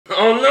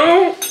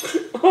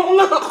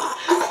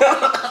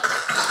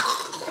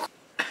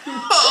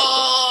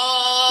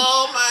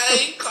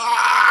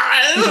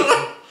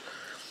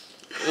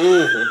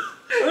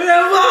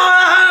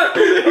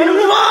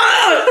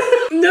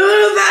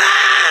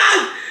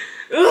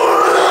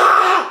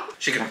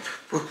Shake it up.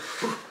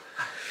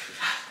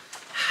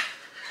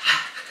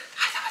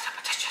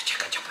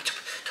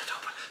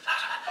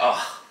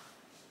 Oh.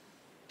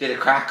 Did it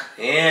crack?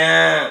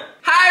 Yeah.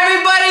 Hi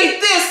everybody,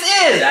 this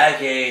is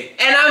Jackie.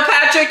 And I'm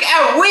Patrick,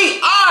 and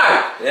we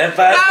are The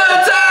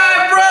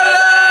Valentine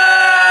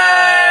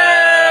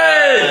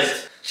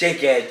Brothers!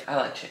 Chicken. I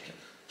like chicken.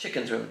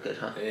 Chicken's really good,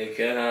 huh? Very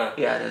good, huh?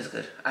 Yeah, it is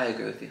good. I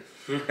agree with you.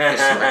 You're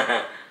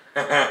smart.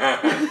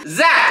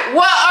 Zach,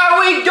 what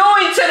are we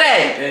doing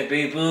today?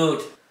 Baby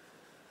food.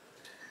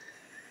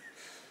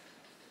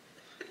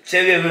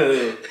 Chicken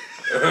food.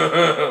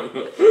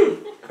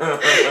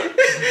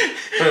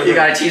 You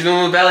got a cheese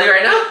moo belly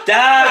right now?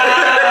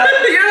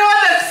 You're the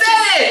one that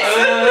said it!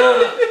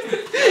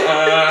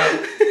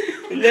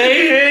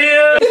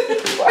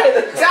 Why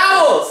the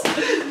towels?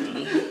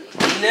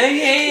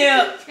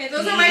 Okay,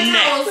 those are my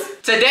towels.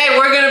 Today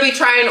we're gonna be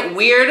trying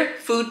weird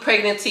food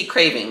pregnancy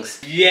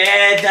cravings.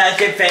 Yeah,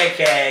 that's a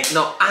pancake.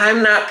 No,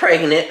 I'm not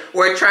pregnant.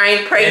 We're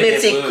trying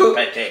pregnancy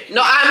Pancake.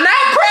 No, I'm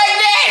not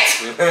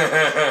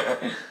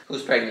pregnant!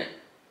 Who's pregnant?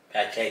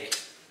 Pancake.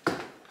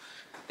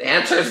 The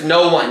answer is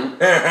no one.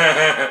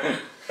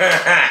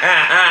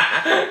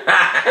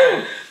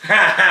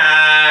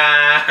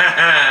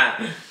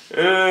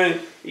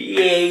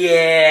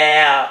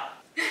 Yeah.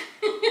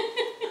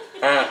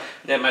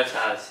 The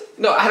massage.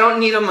 No, I don't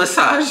need a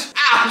massage.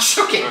 Ouch,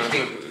 okay.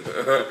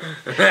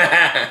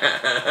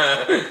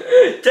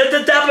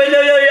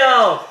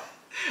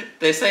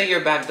 They say your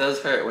back does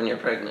hurt when you're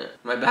pregnant.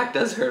 My back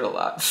does hurt a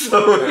lot,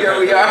 so here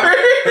we are.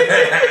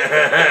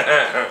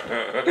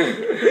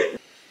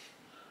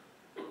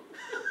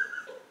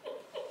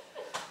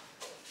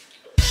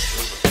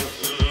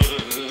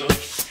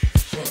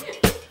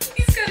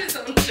 He's got his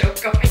own show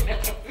going now.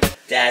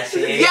 That's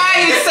it.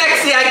 Yeah, you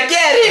sexy, I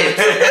get it.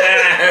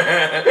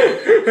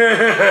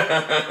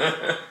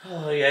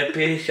 Oh, yeah,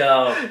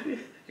 special.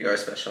 You're a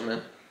special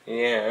man.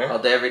 Yeah. All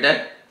day, every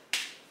day.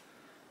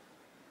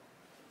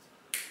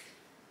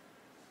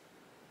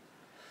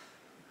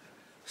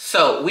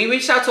 So, we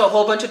reached out to a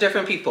whole bunch of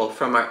different people,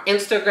 from our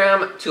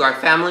Instagram to our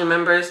family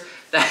members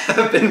that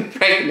have been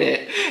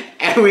pregnant,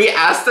 and we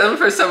asked them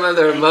for some of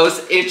their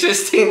most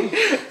interesting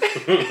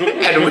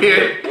and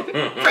weird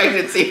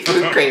pregnancy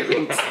food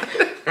cravings.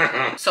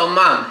 So,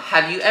 Mom,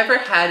 have you ever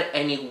had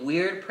any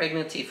weird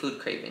pregnancy food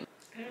cravings?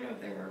 I don't know if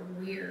they were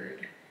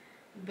weird,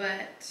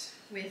 but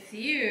with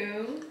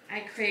you,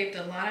 I craved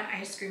a lot of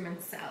ice cream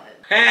and salad.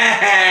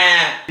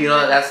 You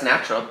know, that's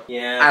natural.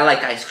 Yeah. I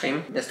like ice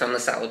cream, missed on the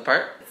salad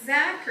part.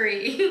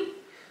 Zachary,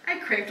 I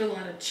craved a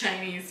lot of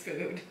Chinese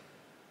food.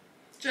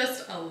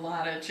 Just a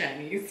lot of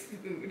Chinese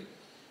food.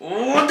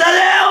 What the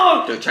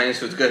hell? Dude, Chinese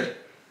food's good.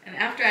 And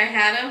after I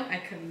had them, I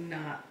could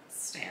not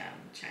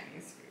stand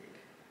Chinese food.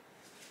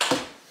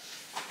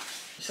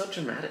 You're so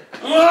dramatic.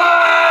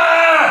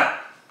 No!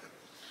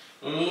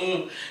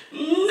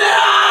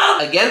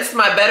 Against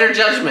my better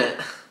judgment,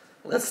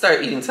 let's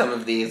start eating some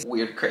of these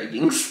weird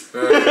cravings.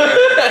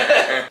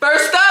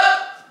 First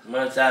up!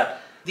 What's up?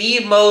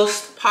 The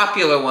most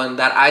popular one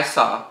that I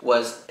saw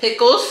was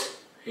pickles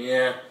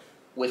Yeah.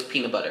 with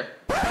peanut butter.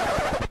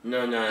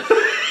 No, no.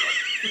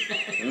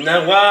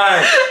 No,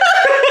 why?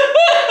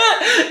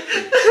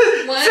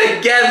 What?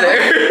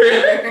 Together.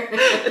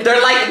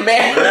 They're like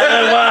married.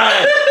 No,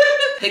 why?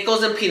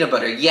 Pickles and peanut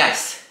butter,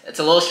 yes. It's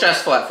a little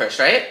stressful at first,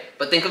 right?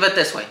 But think of it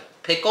this way.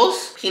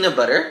 Pickles, peanut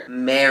butter,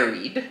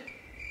 married.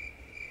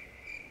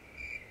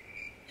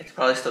 It's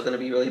probably still gonna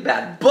be really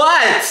bad,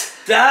 but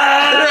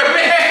Stop! they're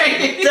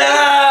married.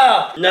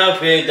 Stop! No,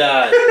 please,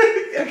 done.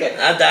 Okay.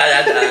 I'm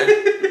done.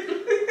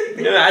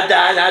 No, I'm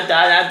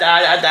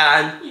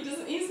done.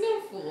 He's no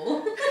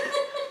fool.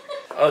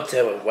 I'll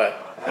tell you what.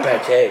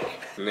 Pancake.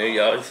 New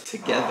York.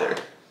 Together.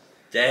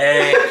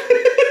 Dang.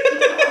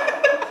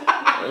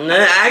 No,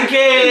 I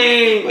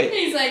can't. Wait.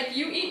 He's like,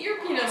 you eat your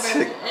peanut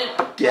butter and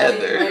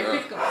Together. I'll eat my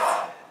pickles.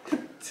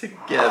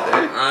 Together.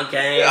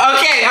 Okay.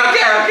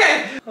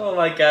 Okay. Oh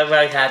my God,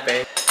 what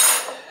happened?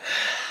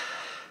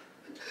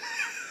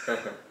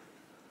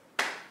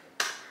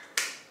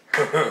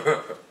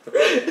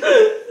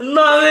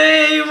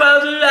 Mommy,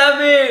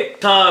 mommy.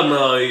 Come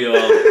on, yo.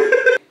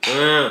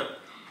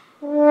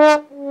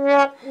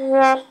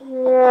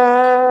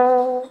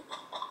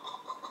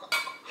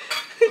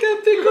 I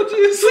got pickle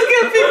juice. I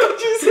got pickle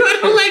juice. I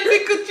don't like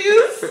pickle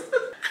juice.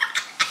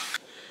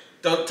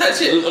 Don't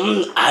touch it.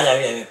 I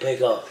don't have a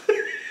pickle.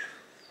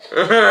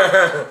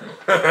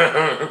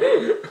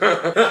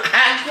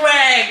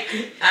 Greg,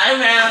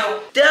 I'm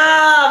out.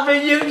 Stop, are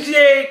you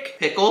sick?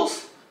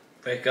 Pickles?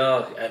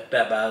 Pickle,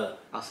 pepper.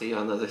 I'll see you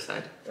on the other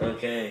side.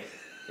 Okay.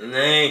 And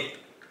then.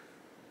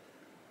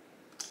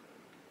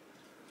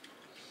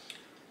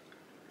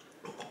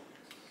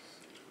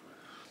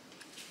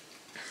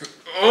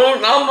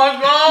 Oh my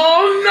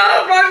God!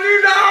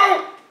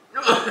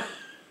 No!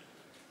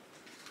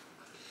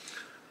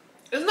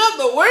 It's not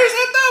the worst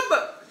I thought,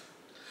 but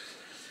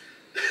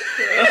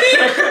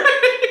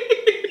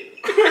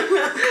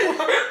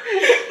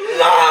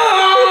No!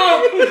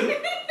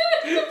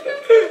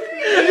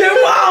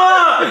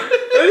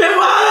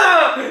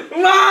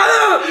 Why?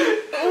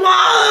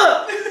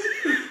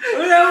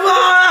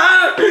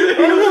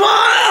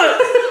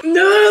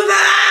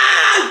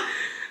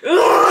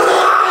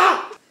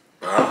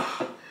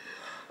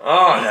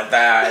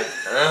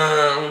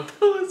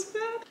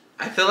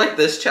 I feel like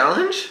this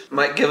challenge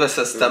might give us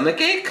a stomach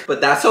ache,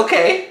 but that's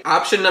okay.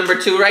 Option number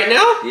 2 right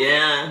now.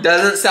 Yeah.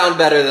 Doesn't sound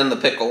better than the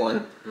pickle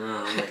one. Oh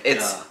my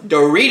It's God.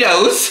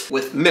 Doritos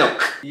with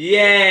milk.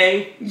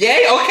 Yay.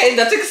 Yay, okay,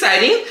 that's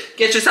exciting.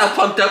 Get yourself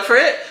pumped up for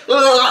it.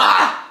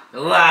 Wow.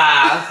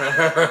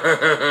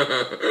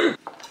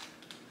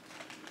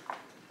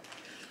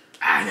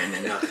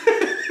 No.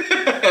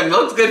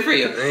 Milk's good for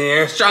you.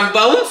 Yeah. Strong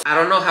bones? I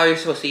don't know how you're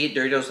supposed to eat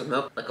Doritos with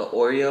milk. Like an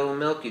Oreo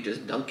milk, you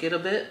just dunk it a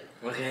bit.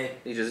 Okay.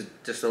 You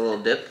just a little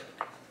dip.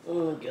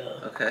 Oh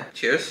God. Okay,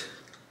 cheers.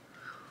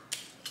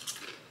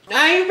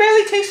 I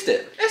barely taste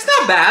it. It's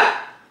not bad.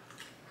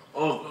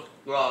 Oh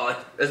God.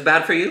 It's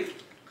bad for you?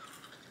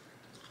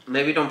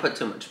 Maybe don't put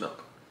too much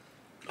milk.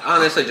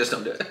 Honestly, just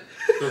don't do it.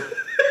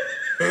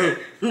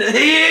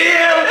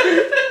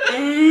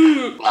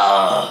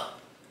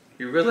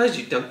 You realize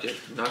you dumped your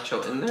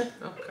nacho in there?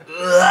 Okay.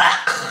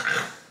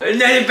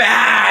 That's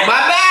bad.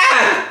 My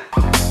bad!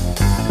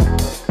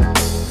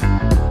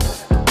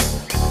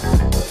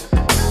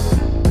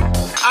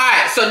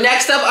 Alright, so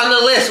next up on the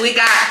list, we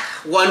got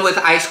one with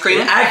ice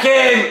cream. I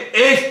can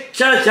eat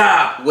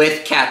ketchup.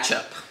 With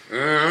ketchup.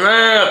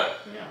 No,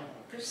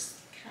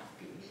 this can't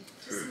be.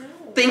 Just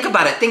no. Think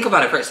about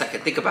it for a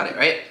second. Think about it,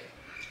 right?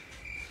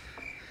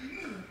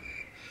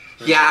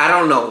 Yeah, I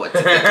don't know what to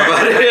think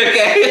about it,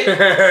 okay?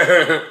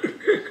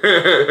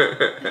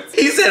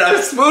 He said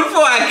a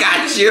spoonful, I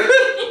got you.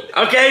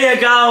 Okay, yeah,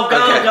 go.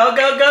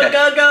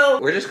 Okay.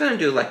 We're just gonna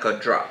do like a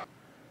drop.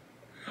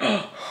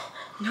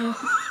 No.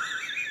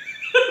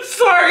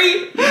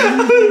 Sorry.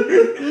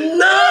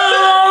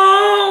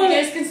 No. You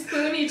guys can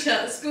spoon each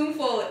other.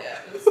 Spoonful.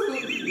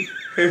 Spoon.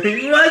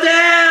 What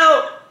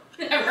out?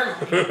 Never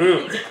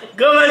mind.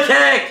 Go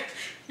attack.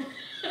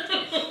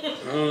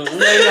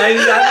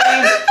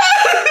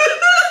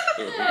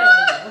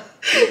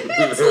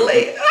 It's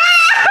late.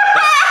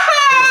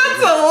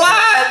 It's a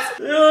lot.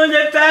 Oh,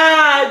 that's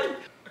bad.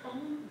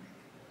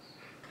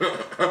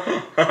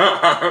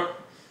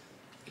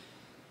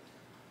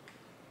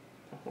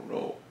 Oh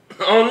no.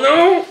 Oh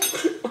no.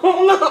 Oh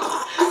no.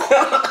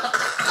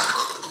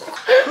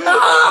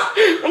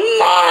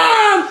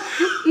 Mom!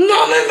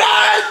 Mom is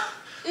bad!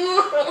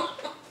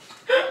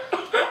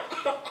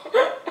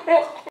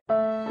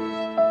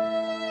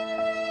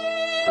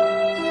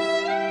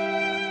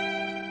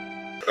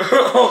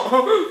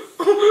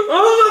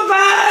 Oh my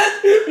God!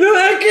 No, I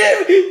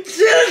can't!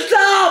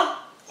 Stop!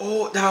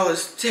 Oh, that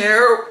was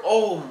terrible.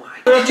 Oh my.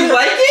 Did you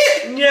like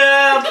it?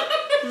 Yeah.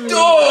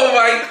 Oh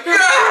my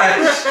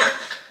gosh.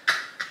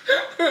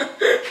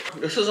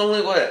 This is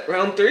only what,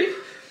 round 3?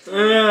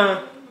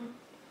 Yeah.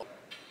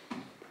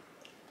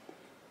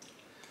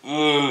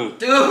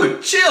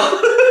 Dude,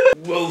 chill.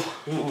 Whoa.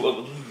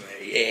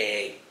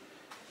 Yeah.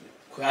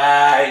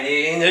 Cried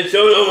in the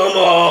soda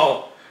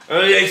mall.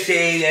 They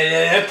say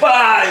that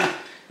pie.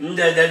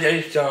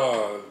 Another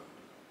song.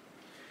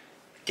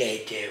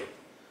 They do.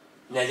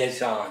 Another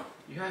song.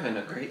 You're having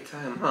a great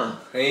time, huh?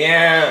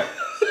 Yeah.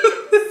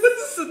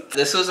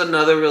 This was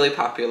another really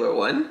popular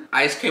one.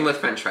 Ice cream with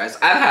french fries.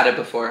 I've had it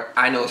before.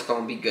 I know it's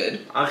gonna be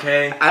good.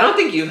 Okay. I don't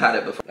think you've had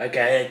it before. I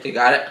got it. You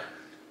got it?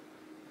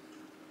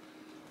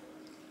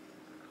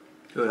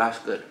 Dude, that's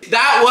good.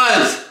 That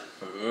was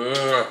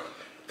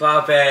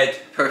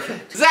Perfect.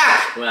 perfect.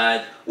 Zach,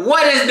 What?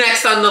 what is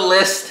next on the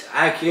list?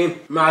 I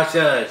keep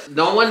mustard.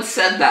 No one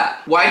said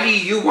that. Why do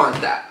you want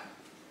that?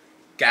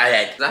 Got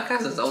it. Zach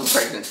has his own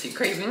pregnancy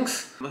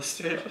cravings.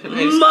 Mustard.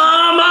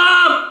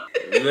 Mama!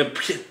 The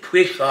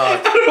quick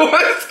heart.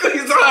 What?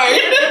 Squeeze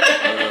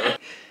hard.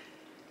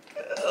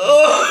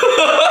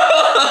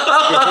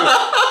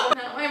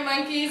 Not my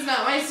monkeys,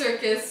 not my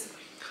circus.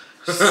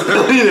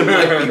 It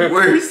might be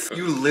worse.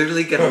 You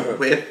literally get a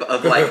whiff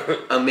of like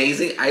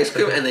amazing ice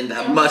cream and then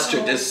that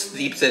mustard just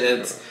seeps in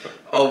it.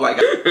 Oh my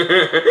god.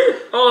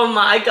 Oh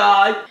my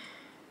God.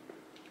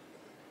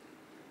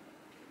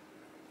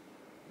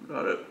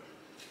 Got it.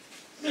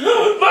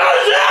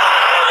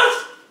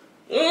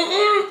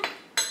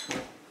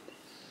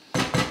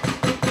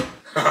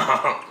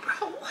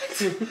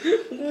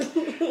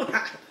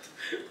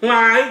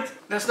 What?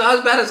 That's not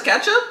as bad as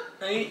ketchup,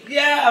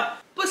 Yeah.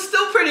 but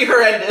still pretty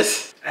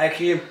horrendous. I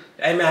keep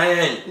in my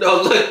hand.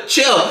 No, look,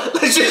 chill.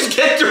 Let's just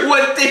get through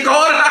one thing.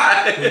 Hold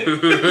on.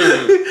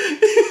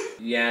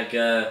 Yeah,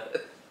 good.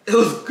 It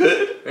was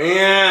good.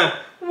 Yeah.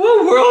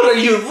 What world are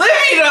you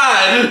living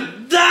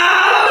on?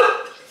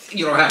 Stop!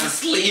 You don't have to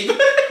sleep.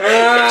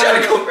 You're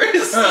trying to go back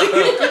to sleep.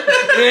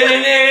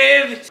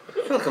 I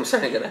feel like I'm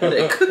starting to get a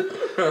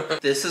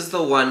headache. This is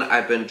the one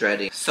I've been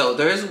dreading. So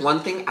there is one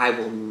thing I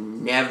will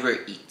never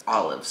eat.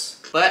 Olives.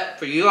 But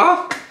for you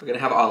all, we're gonna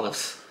have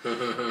olives.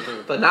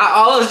 But not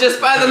olives just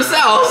by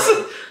themselves.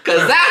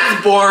 Cause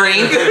that's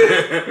boring.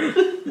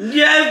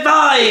 Yeah,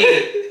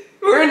 bye!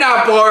 We're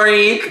not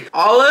boring.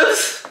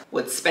 Olives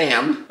with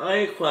Spam.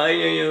 I cry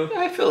on you.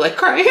 I feel like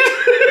crying.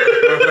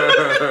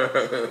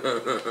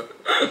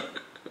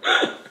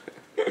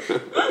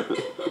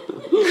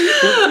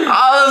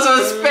 Olives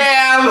with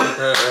Spam.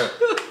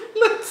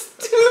 Let's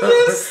do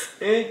this.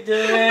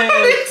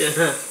 I'm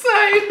excited.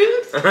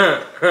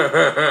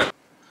 excited.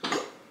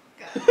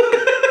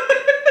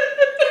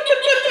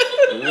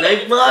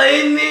 They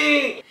find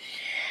me.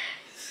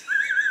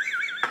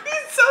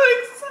 He's so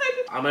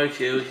excited. I'm gonna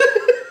choose.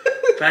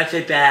 That's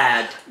it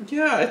bad.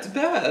 Yeah, it's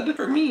bad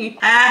for me.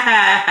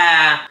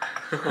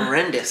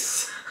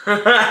 Horrendous.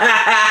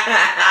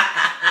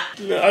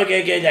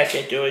 Okay, get that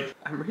shit to it.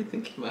 I'm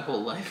rethinking my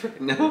whole life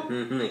right now.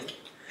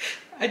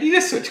 I need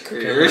to switch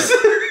careers.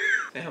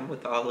 Spam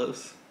with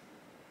olives.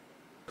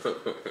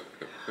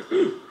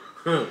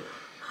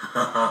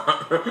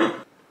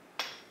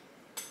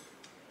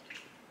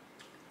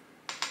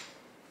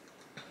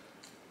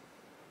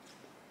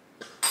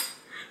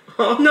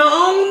 Oh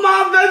no,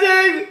 Mom,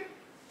 baby!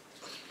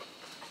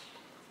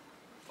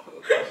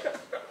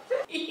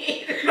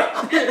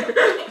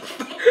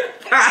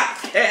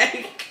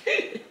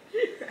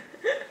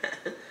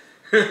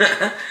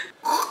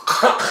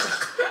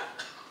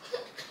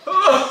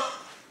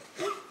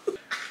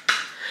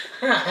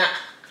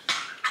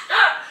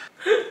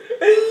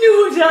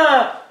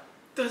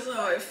 That's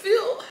how I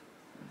feel.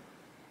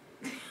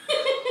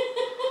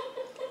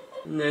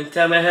 No,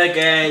 tell me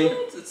again.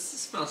 It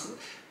smells, it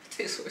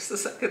tastes worse the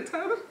second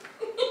time.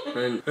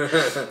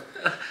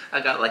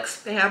 I got like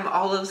spam,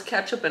 olives,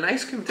 ketchup, and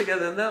ice cream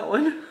together in that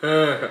one.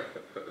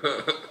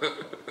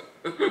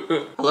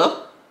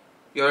 Hello?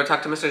 You want to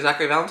talk to Mr.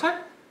 Zachary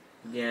Valentine?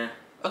 Yeah.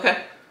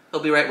 Okay,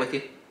 he'll be right with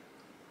you.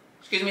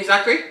 Excuse me,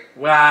 Zachary?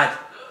 What?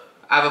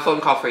 I have a phone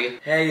call for you.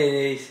 Hey,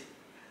 Denise.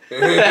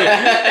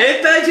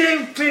 It's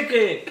touching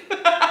picking.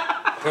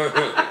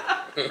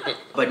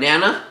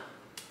 Banana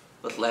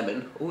with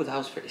lemon. Ooh, that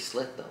was pretty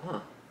slick though, huh?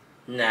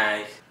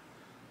 Nice.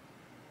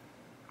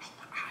 Oh,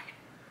 my eye.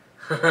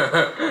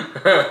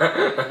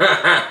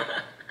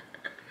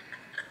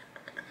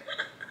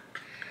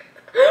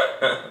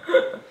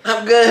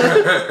 I'm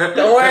good.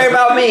 Don't worry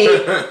about me.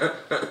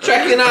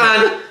 Checking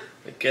on.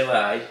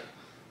 Goodbye.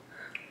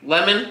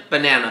 Lemon,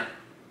 banana.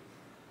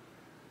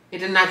 It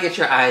did not get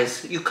your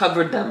eyes. You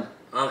covered them.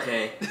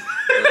 Okay. Good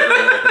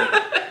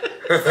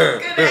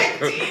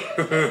acting.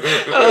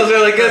 That was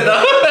really good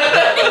though.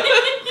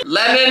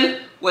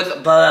 Lemon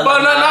with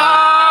banana.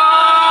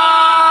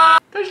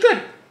 That's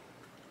good.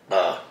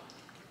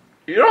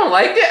 You don't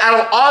like it? Out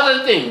of all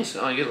the things.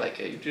 Oh, you like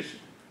it. You just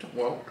don't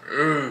want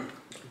it.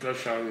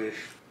 That's English.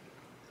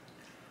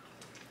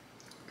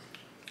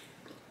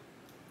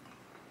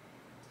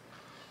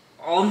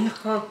 Oh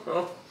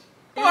no.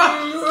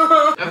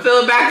 I'm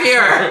feeling back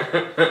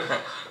here.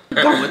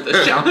 Done with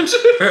this challenge.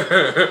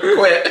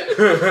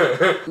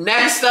 Quit.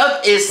 Next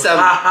up is some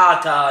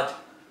hot dog.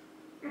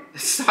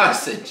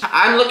 sausage.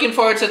 I'm looking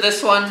forward to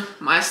this one.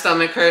 My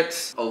stomach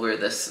hurts over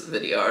this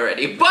video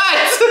already,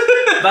 but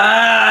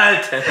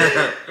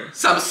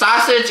some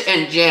sausage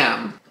and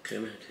jam.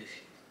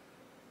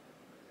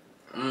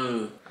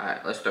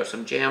 Alright, let's throw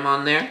some jam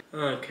on there.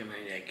 Okay, my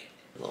neck.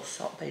 A little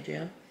Salt Bay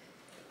jam.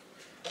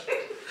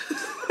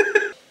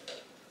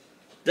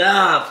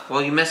 Stop.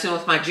 Well, you messing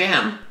with my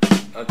jam.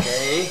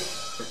 Okay.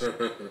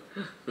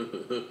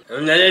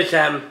 Another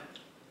time.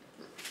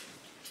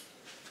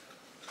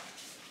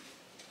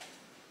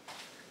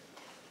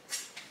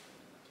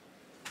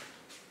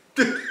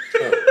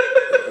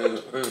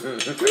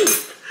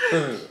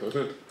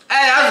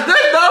 Hey, that's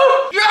good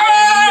though!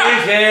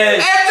 Yeah!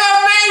 Amazing. It's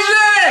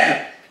amazing!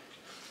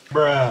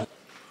 Bruh.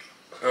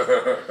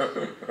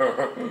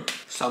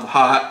 Some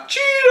hot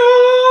Cheetos!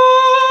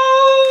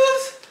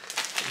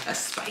 That's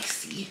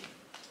spicy.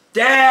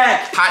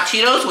 Dad! Hot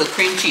Cheetos with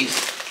cream cheese.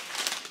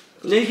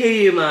 Look at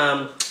you,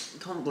 Mom.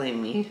 Don't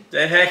blame me.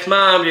 The heck,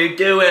 Mom, you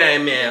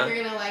doing, man?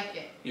 You're gonna like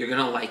it. You're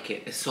gonna like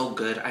it. It's so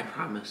good, I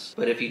promise.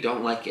 But if you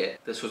don't like it,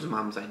 this was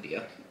Mom's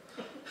idea.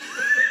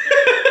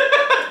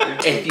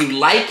 If you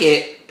like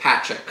it,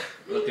 Patrick.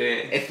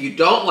 Okay. If you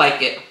don't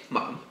like it,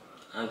 Mom.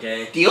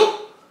 Okay.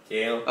 Deal?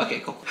 Deal. Okay,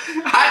 cool.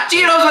 Hot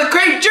Cheetos with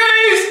cream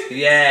cheese!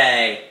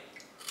 Yay.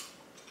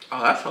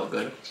 Oh, that's so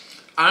good.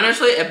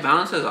 Honestly, it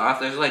balances off.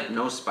 There's like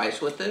no spice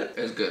with it.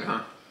 It's good,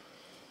 huh?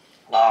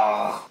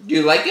 Oh. Do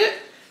you like it?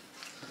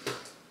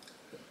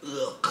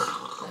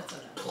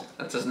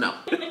 That says no.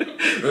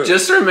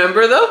 Just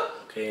remember though,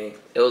 Okay.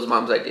 it was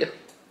Mom's idea.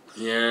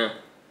 Yeah.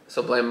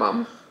 So blame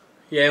Mom.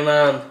 Yeah,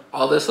 Mom.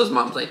 All this was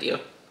Mom's idea.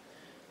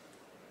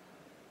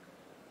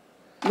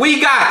 We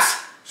got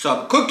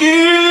some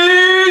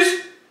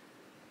cookies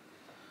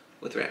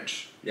with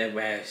ranch. That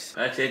was.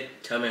 That's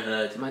it. Tummy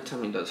hurt. My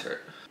tummy does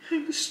hurt.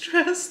 I'm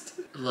stressed.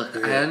 Look,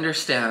 I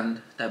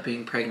understand that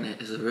being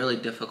pregnant is a really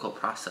difficult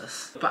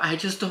process, but I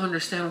just don't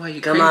understand why you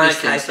Come crave on, these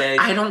things.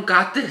 Kai-Kai. I don't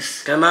got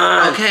this. Come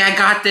on. Okay, I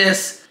got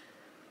this.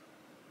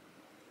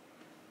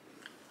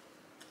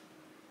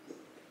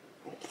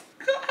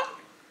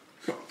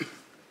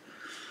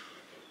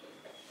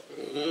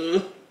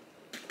 He's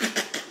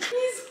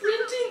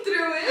sprinting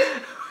through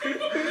it.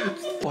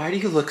 Why do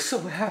you look so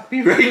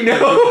happy right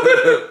now?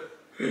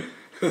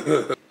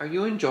 Are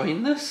you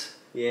enjoying this?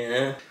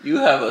 Yeah. You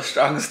have a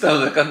strong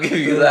stomach, I'll give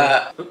you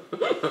that.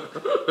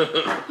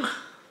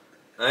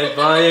 I'm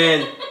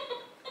fine.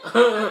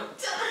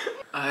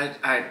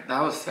 That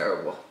was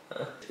terrible.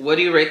 What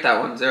do you rate that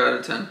one? 0 out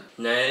of 10?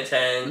 9 out of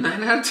 10.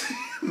 9 out of 10?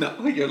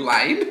 No, you're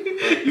lying.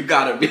 You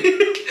gotta be.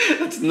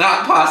 That's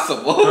not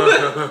possible.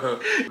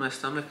 My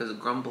stomach is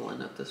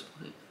grumbling at this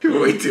point. You're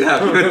way too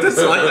happy with this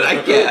one.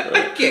 I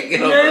can't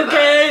get over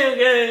that.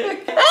 Okay.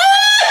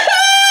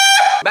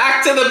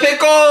 Back to the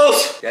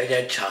pickles! I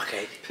got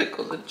chocolate.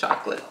 Pickles and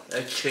chocolate.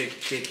 A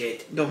chicken.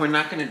 No, we're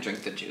not gonna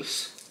drink the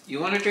juice. You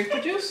wanna drink the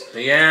juice?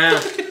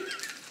 Yeah.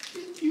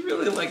 You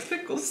really like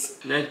pickles.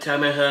 Next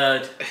time I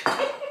heard.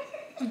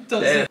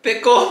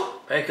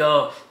 Pickle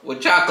Pickle.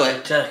 with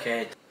chocolate.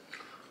 Chocolate.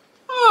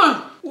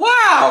 Oh,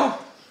 wow!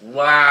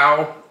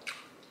 Wow.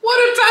 What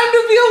a time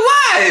to be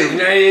alive!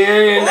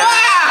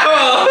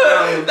 Wow!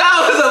 That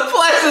was a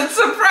pleasant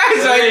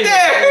surprise right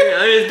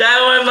there! Is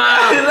that one,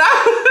 Mom?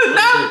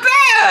 Not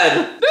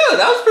bad! Dude,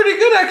 that was pretty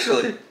good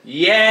actually.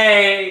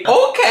 Yay!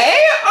 Okay,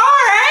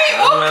 alright,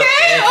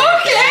 okay,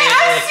 I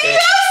see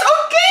us,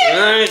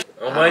 okay!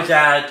 Oh my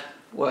God.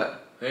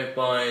 What? We're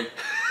fine.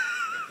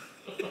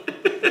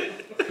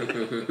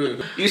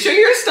 You sure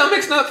your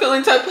stomach's not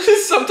feeling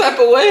some type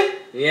of way?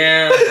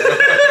 Yeah.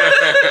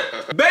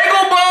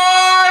 Bagel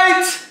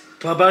bites!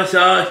 Papa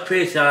sauce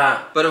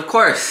pizza. But of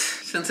course,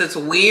 since it's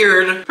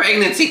weird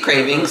pregnancy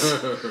cravings,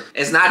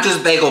 it's not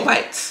just bagel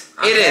bites.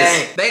 It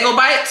is bagel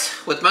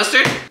bites with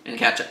mustard and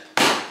ketchup.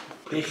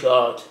 Peace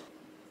out.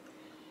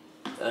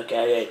 Look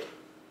at it.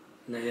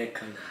 Good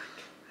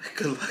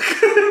Good luck.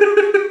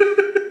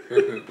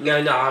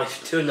 No,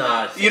 it's too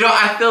nice. You know,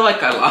 I feel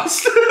like I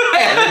lost.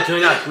 Too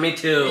nice, me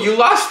too. You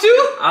lost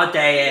too? I'll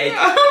take it.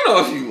 I don't know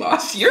if you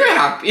lost. You're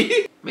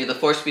happy. May the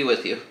force be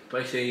with you.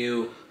 Bye to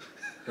you.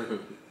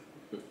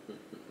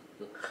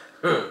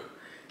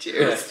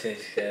 Cheers.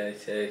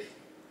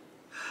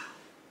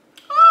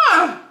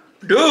 Ah,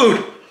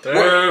 dude,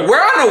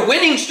 we're on a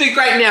winning streak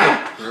right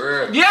now.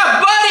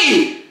 Yeah,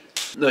 buddy.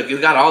 Look, you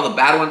got all the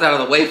bad ones out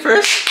of the way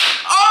first.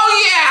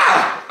 Oh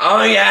yeah.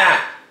 Oh yeah.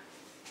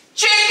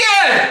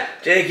 Chicken.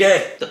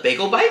 Chicken. The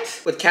bagel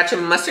bites with ketchup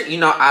and mustard. You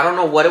know, I don't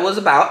know what it was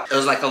about. It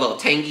was like a little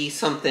tangy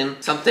something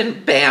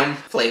bam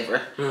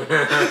flavor. But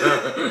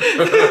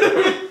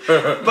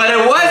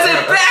it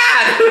wasn't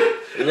bad.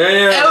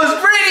 It was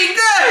pretty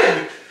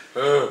good.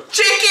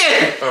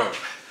 Chicken.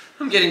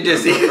 I'm getting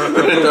dizzy.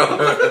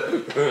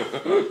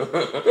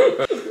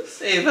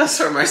 Save us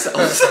from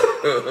ourselves.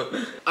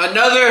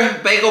 Another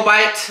bagel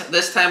bite,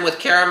 this time with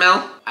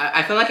caramel.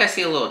 I feel like I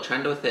see a little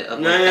trend with it.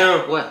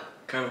 What?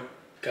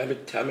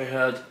 Tummy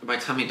hurt. My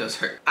tummy does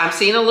hurt. I'm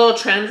seeing a little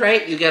trend,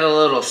 right? You get a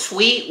little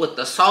sweet with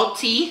the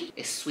salty.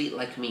 It's sweet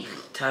like me.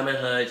 Tummy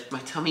hurt. My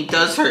tummy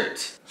does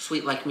hurt.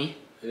 Sweet like me.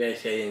 They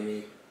say to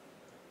me.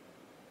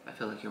 I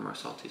feel like you're more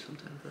salty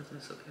sometimes, but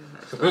that's okay.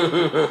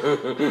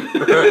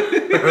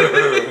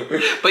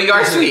 But you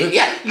are sweet.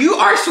 Yeah, you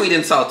are sweet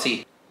and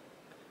salty.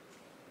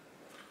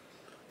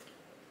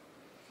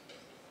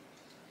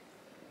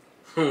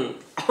 Oh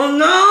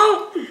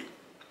no!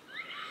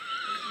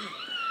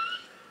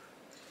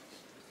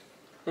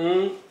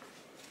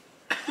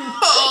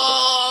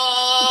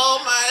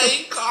 Oh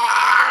my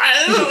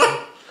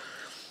god!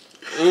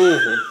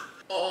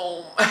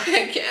 Oh,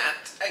 I can't.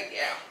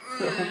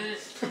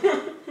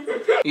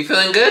 You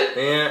feeling good?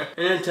 Yeah,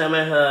 and tummy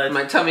hurt.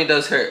 My tummy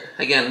does hurt.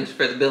 Again,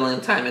 for the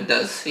billionth time it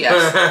does.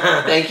 Yes.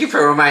 Thank you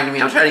for reminding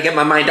me. I'm trying to get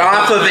my mind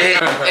off of it.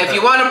 If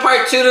you want a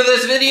part 2 to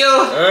this video,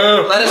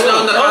 let us know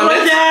in the comments. Oh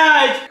my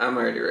God! I'm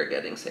already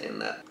regretting saying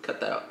that.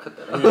 Cut that out.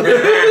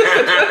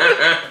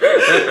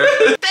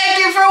 Thank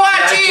you for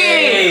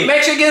watching!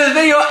 Make sure to give this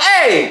video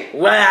a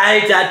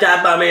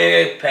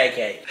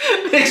pancake.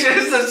 Make sure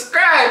to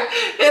subscribe.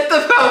 Hit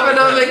the bell for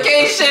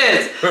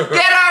notifications.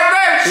 Get our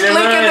merch.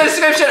 Link in the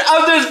description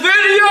of this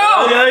video.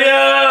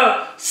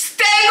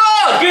 Stay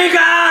gold. Geek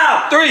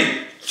out.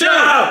 3, 2, 1.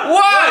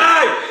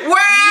 Wow!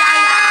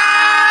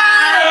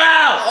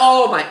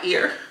 Oh, my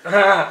ear.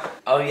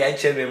 Oh yeah,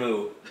 chimney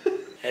move.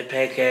 Hey,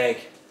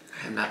 pancake.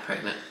 I'm not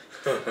pregnant.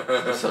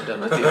 I'm so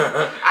done with you.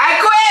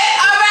 I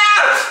quit! I'm out!